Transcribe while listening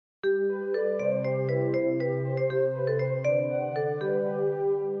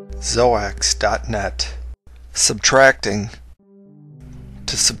zoax.net. Subtracting.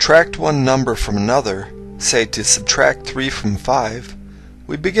 To subtract one number from another, say to subtract 3 from 5,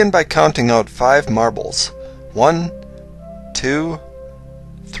 we begin by counting out 5 marbles. 1, 2,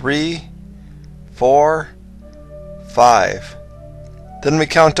 3, 4, 5. Then we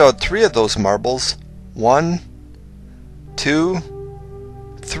count out 3 of those marbles. 1, 2,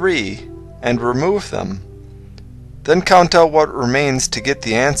 3, and remove them. Then count out what remains to get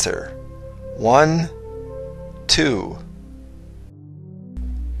the answer. 1, 2.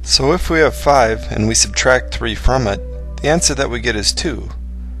 So if we have 5 and we subtract 3 from it, the answer that we get is 2.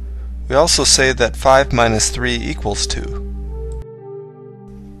 We also say that 5 minus 3 equals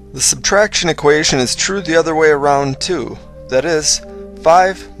 2. The subtraction equation is true the other way around too. That is,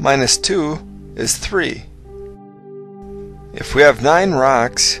 5 minus 2 is 3. If we have 9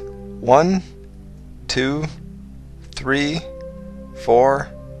 rocks, 1, 2, 3, 4,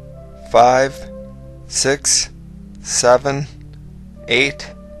 5, 6, 7,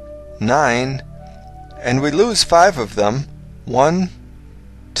 8, 9, and we lose 5 of them, 1,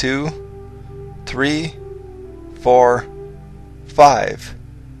 2, 3, 4, 5.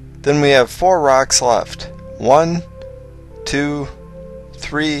 Then we have 4 rocks left. 1, 2,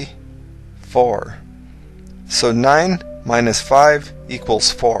 3, 4. So 9 minus 5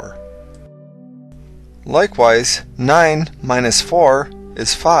 equals 4. Likewise, 9 minus 4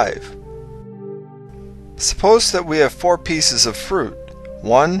 is 5. Suppose that we have 4 pieces of fruit.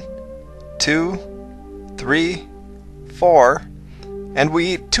 1, 2, 3, 4, and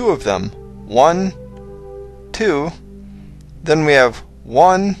we eat 2 of them. 1, 2, then we have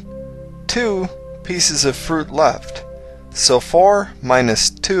 1, 2 pieces of fruit left. So 4 minus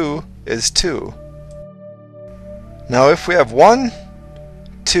 2 is 2. Now if we have 1,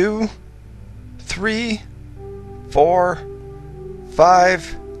 2, 3, 4,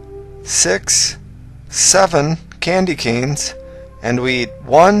 5, 6, 7 candy canes, and we eat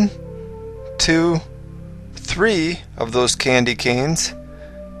 1, 2, 3 of those candy canes,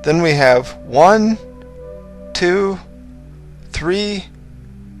 then we have 1, 2, 3,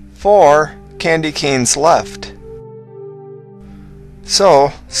 4 candy canes left.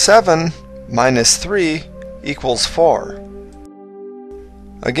 So 7 minus 3 equals 4.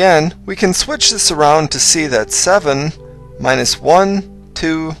 Again, we can switch this around to see that 7 minus 1,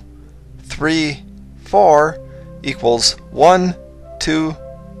 2, 3, 4 equals 1, 2,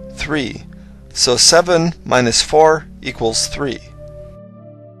 3. So 7 minus 4 equals 3.